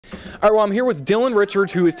All right, well, I'm here with Dylan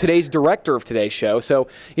Richards, who is today's director of today's show. So,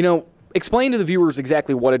 explain to the viewers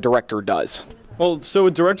exactly what a director does. Well, so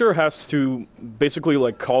a director has to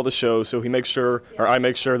basically call the show, so he makes sure, or I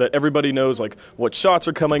make sure that everybody knows what shots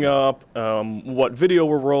are coming up, what video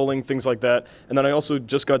we're rolling, things like that. And then I also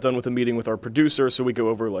just got done with a meeting with our producer, so we go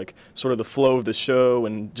over sort of the flow of the show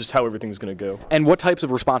and just how everything's going to go. And what types of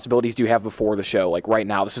responsibilities do you have before the show? Like right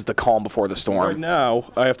now, this is the calm before the storm. Right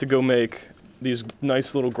now, I have to go make these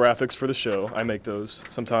nice little graphics for the show. I make those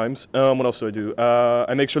sometimes. What else do I do?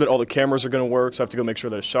 I make sure that all the cameras are going to work, so I have to go make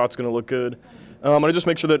sure that a shot's going to look good. And I just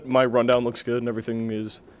make sure that my rundown looks good and everything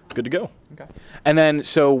is good to go. Okay. And then,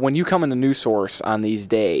 so when you come into News Source on these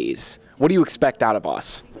days, what do you expect out of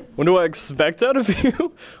us? What do I expect out of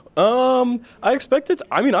you? I expect it.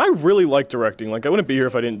 I really like directing. I wouldn't be here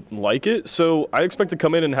if I didn't like it. So I expect to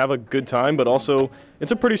come in and have a good time, but also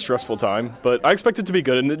it's a pretty stressful time. But I expect it to be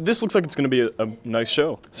good, and this looks like it's going to be a nice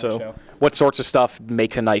show. So, what sorts of stuff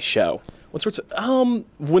makes a nice show? What sorts of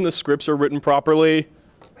when the scripts are written properly.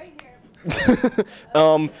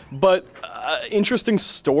 But interesting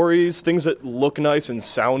stories, things that look nice and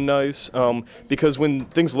sound nice. Because when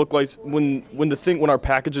things look like when our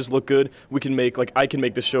packages look good, we can make I can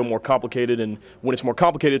make the show more complicated, and when it's more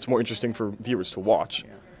complicated, it's more interesting for viewers to watch.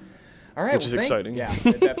 Yeah. All right, which is exciting. Yeah,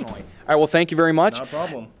 definitely. All right, well, thank you very much. No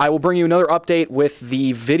problem. I will bring you another update with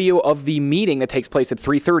the video of the meeting that takes place at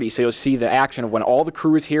 3:30, so you'll see the action of when all the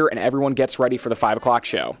crew is here and everyone gets ready for the 5 o'clock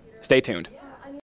show. Stay tuned.